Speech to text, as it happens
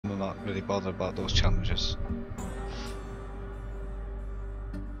not really bothered about those challenges.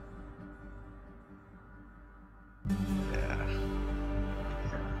 Yeah.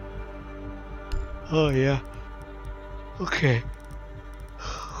 Oh yeah. Okay.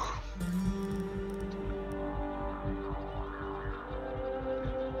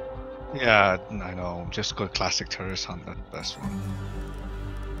 Yeah, I know. Just go classic terrorist hunt. That's the best one.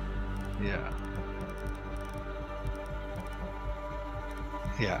 Yeah.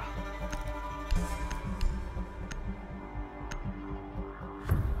 Yeah.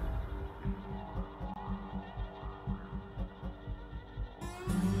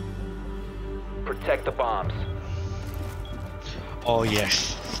 Protect the bombs. Oh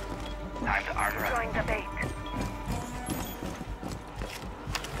yes. Time to armor up. Join the bait.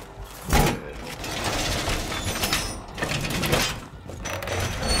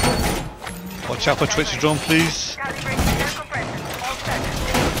 Watch out for Twitch drone, please. Calibrating circle presence. All set.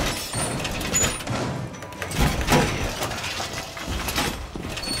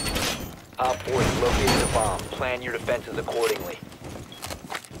 Op 4 has located a bomb. Plan your defenses accordingly.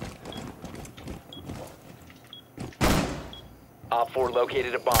 Op 4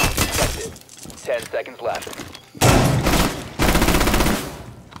 located a bomb. Detected. 10 seconds left.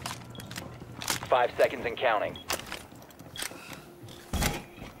 5 seconds and counting.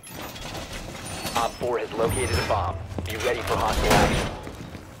 Op 4 has located a bomb. Be ready for hostile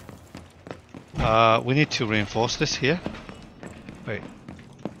action. We need to reinforce this here. Wait.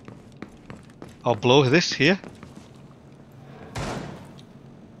 I'll blow this here.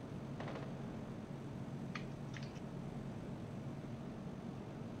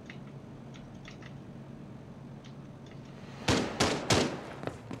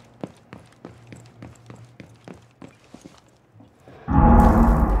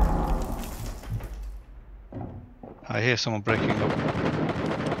 I hear someone breaking up.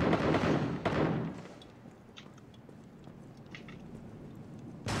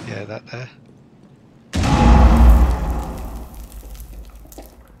 Yeah, that there.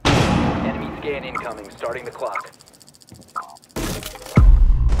 Enemy scan incoming. Starting the clock.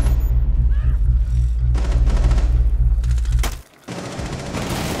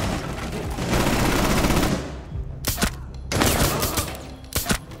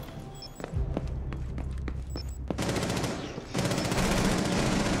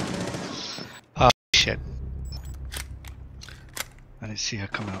 Shit. I didn't see her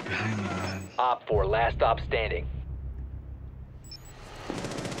coming up behind me, man. Op 4, last stop standing.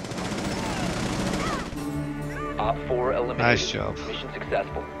 Op 4 eliminated. Nice job. Mission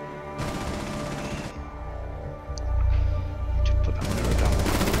successful. Just put that mirror down.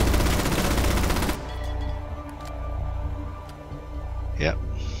 Yep.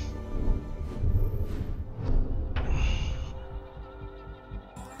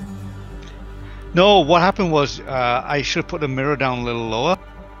 No, what happened was I should have put the mirror down a little lower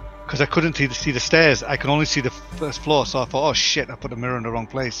because I couldn't see the stairs. I could only see the first floor, so I thought, oh shit, I put the mirror in the wrong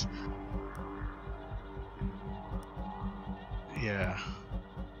place. Yeah.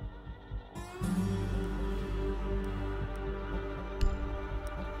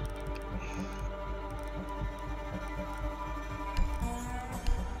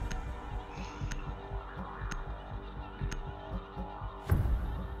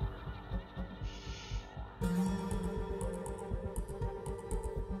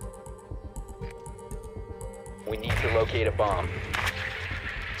 We need to locate a bomb.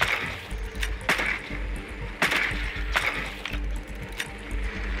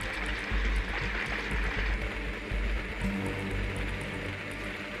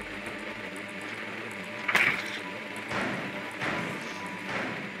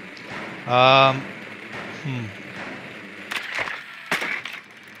 I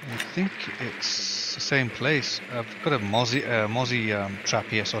think it's the same place. I've got a Mozzie trap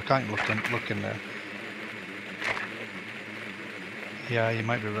here, so I can't look in there. Yeah, you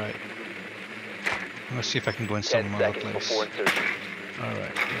might be right. I'm gonna see if I can go in 10 some other seconds place. before insertion.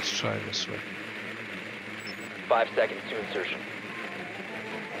 Alright, let's try this way. 5 seconds to insertion.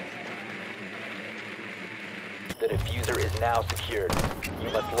 The diffuser is now secured. You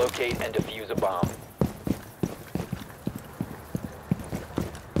must locate and defuse a bomb.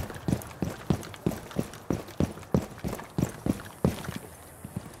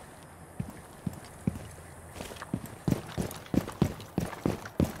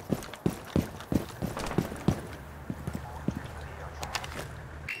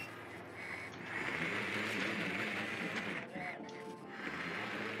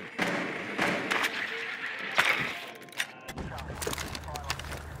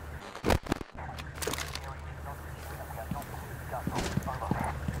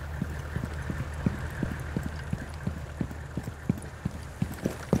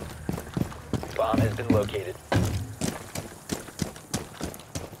 Bomb has been located.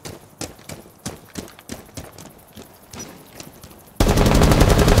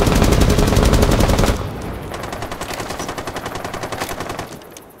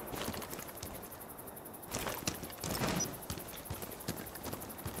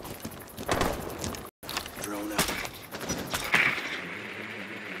 Drone out.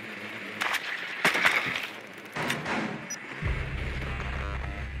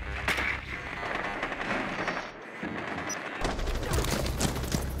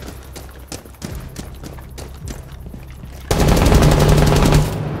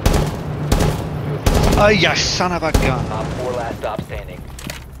 Oh, you son of a gun! Op 4 last stop standing.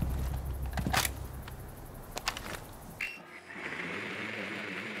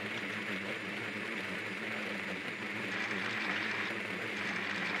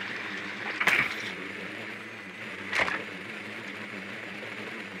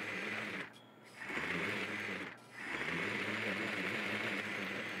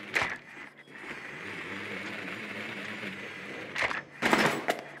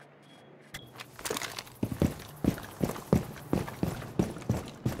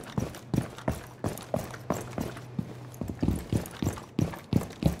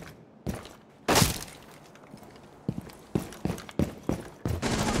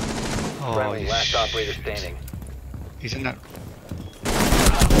 Oh, Friendly, you last operator standing. He's in that.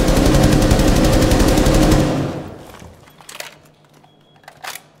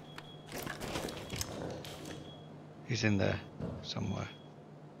 He's in there somewhere.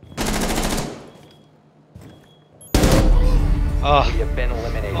 We Oh, have been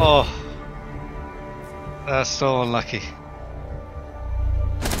eliminated. oh, that's so unlucky.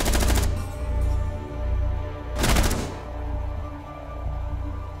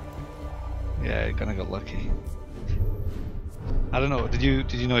 Yeah, you're gonna get lucky. I don't know. Did you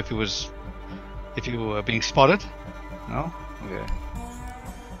know if you were being spotted? No. Okay.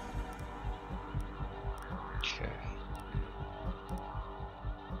 Okay.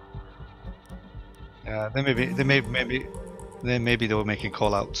 Yeah, maybe they were making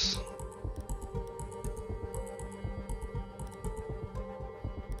call outs.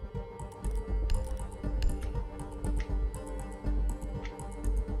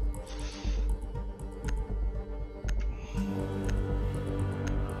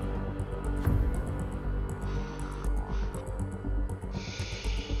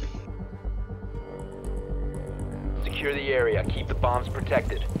 Secure the area. Keep the bombs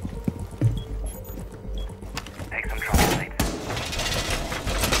protected. Take some trouble, mate.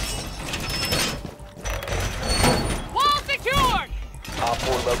 Wall secured! Op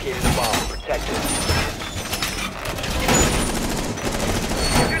 4 located a bomb. Protect it.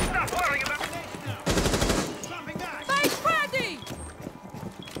 Just stop worrying about Face ready!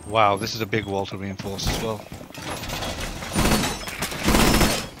 Wow, this is a big wall to reinforce as well.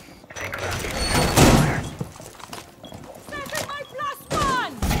 Setting my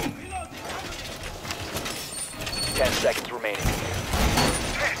 +1! 10 seconds remaining.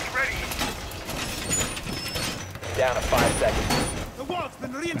 Test ready. Down to 5 seconds. The wall's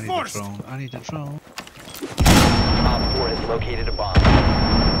been I need a reinforced. drone. I need a drone. Op 4 has located a bomb.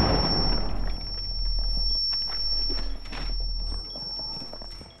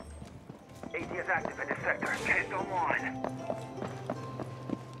 AT is active in this sector. Test online.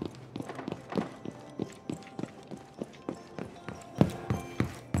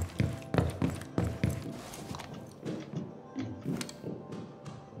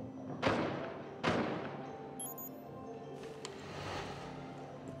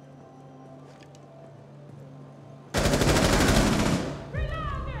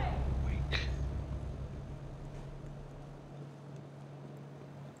 Weak.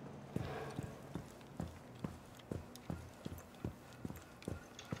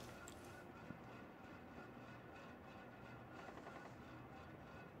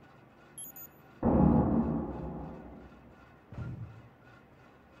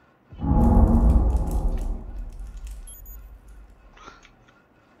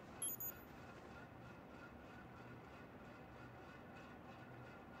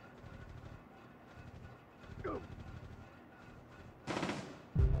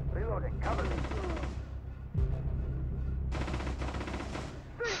 Reloading. Cover me.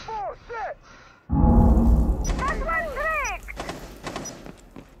 3, 4, set. That one trick.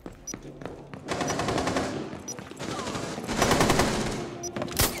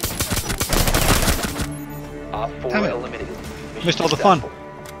 Op 4 Damn it. eliminated. Mission Missed all the fun. successful.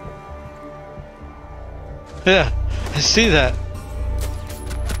 Yeah, I see that.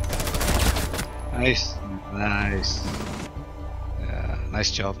 Nice, nice. Yeah,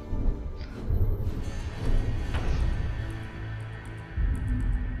 nice job.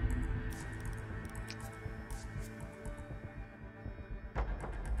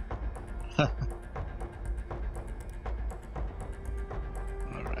 Alright,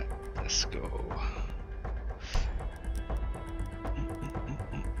 let's go.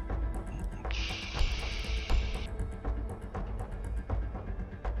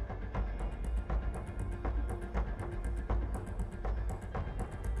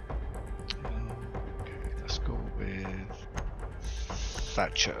 Okay, let's go with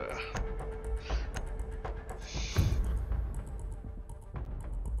Thatcher.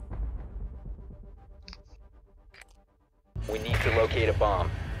 We need to locate a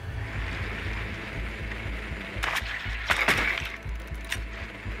bomb.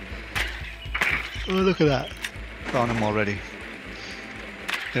 Oh, look at that. Found him already.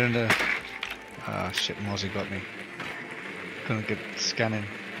 They're in the... Ah, shit, Mozzie got me. Couldn't get scanning.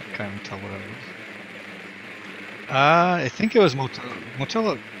 I can't even tell what it was. I think it was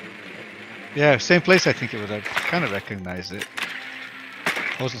Motel. Yeah, same place I think it was. I kind of recognized it.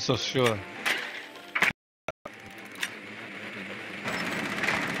 I wasn't so sure.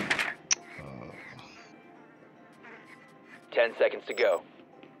 10 seconds to go.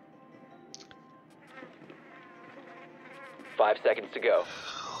 5 seconds to go.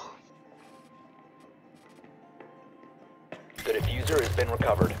 The diffuser has been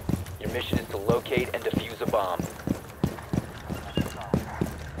recovered. Your mission is to locate and defuse a bomb.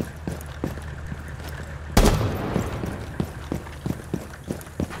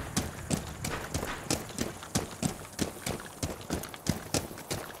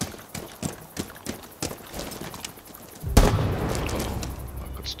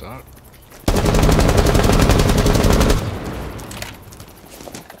 A good start.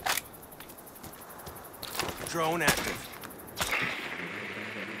 Drone active.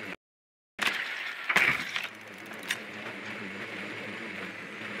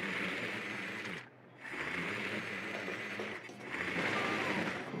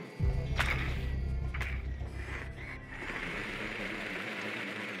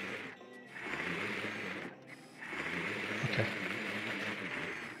 Okay.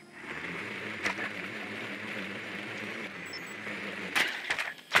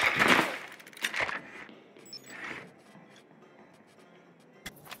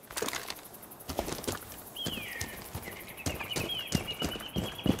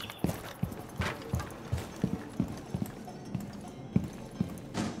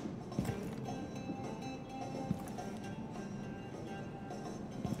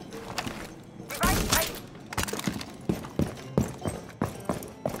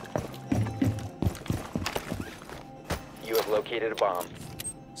 You have located a bomb.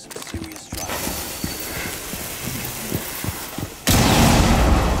 Some serious drama.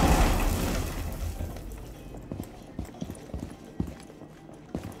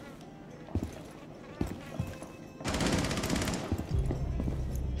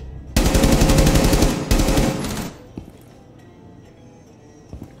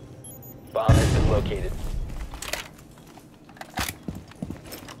 Bomb has been located.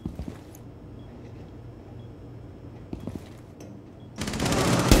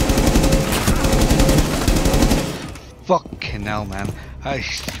 Fucking hell, man! I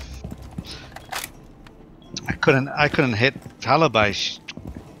couldn't hit Talibai.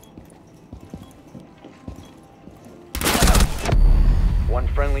 One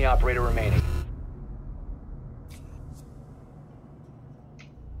friendly operator remaining.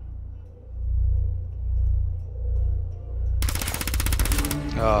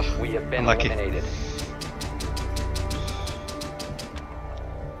 Oh, We have been unlucky. eliminated.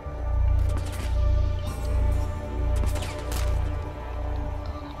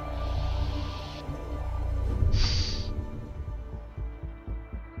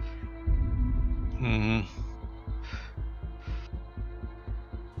 Mm-hmm.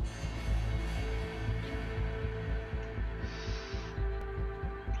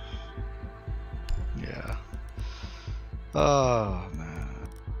 Yeah. Oh man.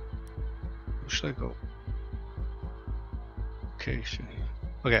 Where should I go? Okay, sure.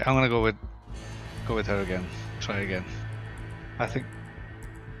 Okay, I'm gonna go with her again. Try again. I think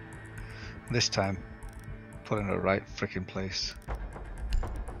this time put in the right freaking place.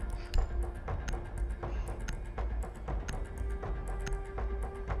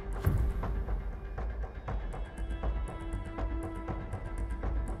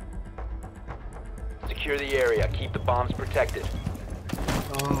 Secure the area. Keep the bombs protected.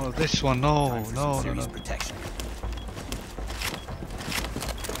 Oh, this one, no, Time for no, some no, serious no. protection.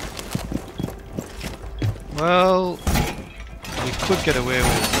 Well, we could get away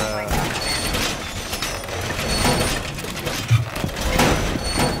with.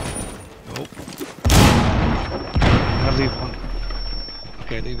 Nope. I'll leave one.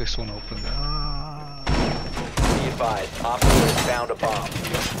 Okay, leave this one open. Ah. Be advised, Op 4 has found a bomb.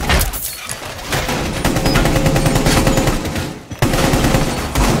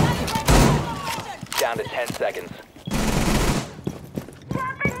 Down to 10 seconds.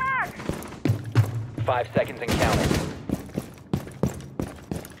 Dropping mag! 5 seconds and counting.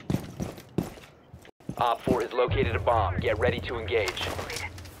 Op 4 has located a bomb. Get ready to engage.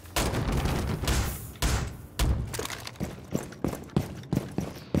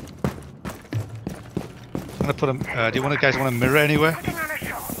 I'm gonna put a. Do you guys want a mirror anywhere? Putting on a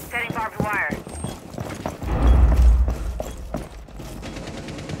show. Setting barbed wire.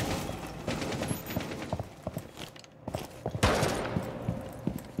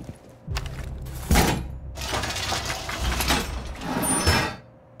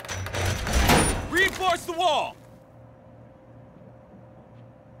 Reinforce the wall!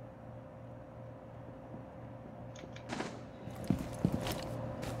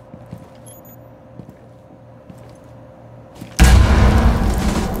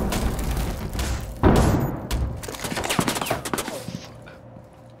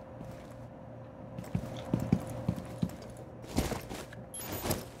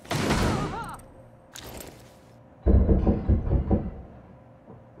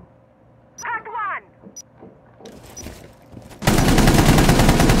 Cut one!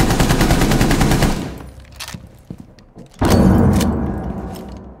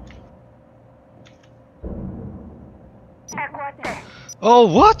 Equate. Oh,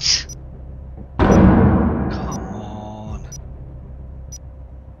 what? Come on.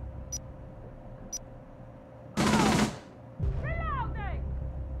 Reloading!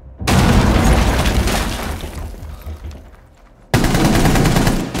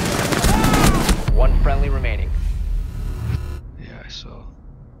 One friendly remaining. Yeah, I saw.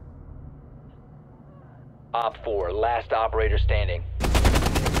 Op 4, last operator standing.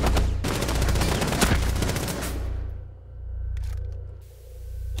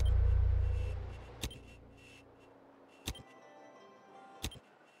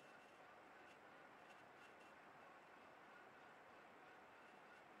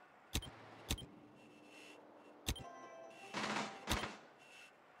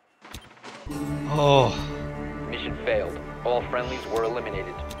 Oh, Mission failed. All friendlies were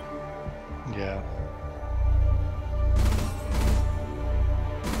eliminated. yeah.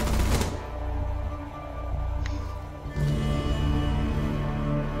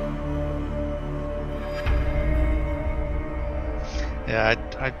 Yeah,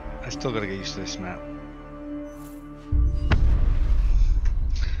 I still gotta get used to this map.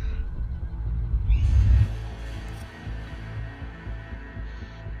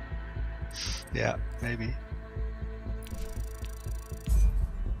 Yeah, maybe.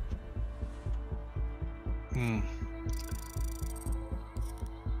 Hmm.